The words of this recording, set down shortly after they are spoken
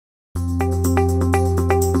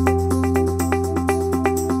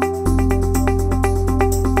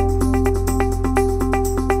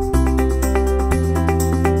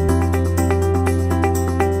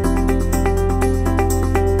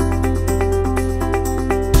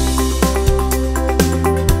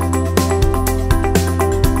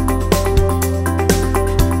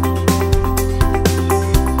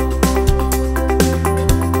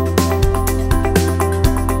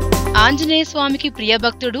స్వామికి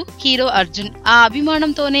ప్రియభక్తుడు హీరో అర్జున్. ఆ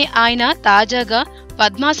అభిమానంతోనే ఆయన తాజాగా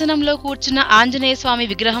పద్మాసనంలో కూర్చున్న ఆంజనేయ స్వామి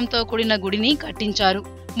విగ్రహంతో కూడిన గుడిని కట్టించారు.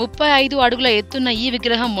 35 అడుగుల ఎత్తున్న ఈ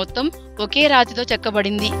విగ్రహం మొత్తం ఒకే రాతితో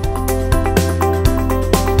చెక్కబడింది.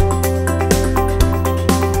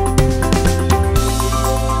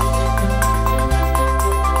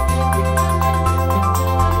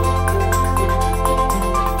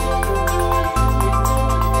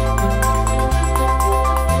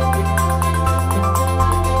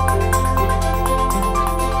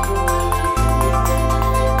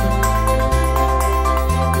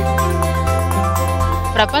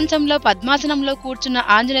 ప్రపంచంలో పద్మాసనంలో కూర్చున్న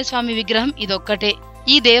ఆంజనేయ స్వామి విగ్రహం ఇదొక్కటే.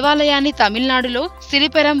 ఈ దేవాలయాన్ని తమిళనాడులో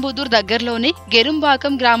సిరిపెరంబుదూర్ దగ్గరలోని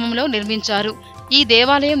గెరుంబాకం గ్రామంలో నిర్మించారు. ఈ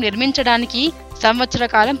దేవాలయం నిర్మించడానికి సంవత్సర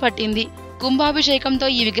కాలం పట్టింది. కుంభాభిషేకంతో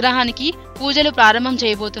ఈ విగ్రహానికి పూజలు ప్రారంభం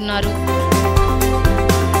చేయబోతున్నారు.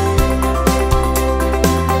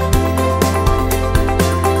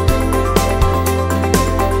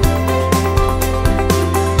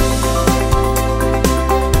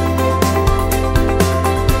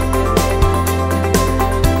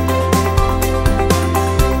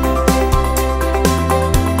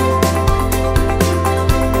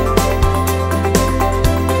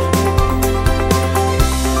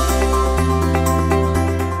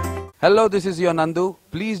 Hello, this is your Nandu.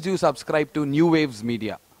 Please do subscribe to New Waves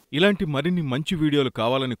Media. ఇలాంటి మరిన్ని మంచి వీడియోలు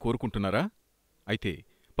కావాలని కోరుకుంటున్నారా? అయితే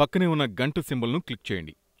పక్కనే ఉన్న గంట సింబల్ను క్లిక్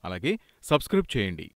చేయండి. అలాగే సబ్స్క్రైబ్ చేయండి.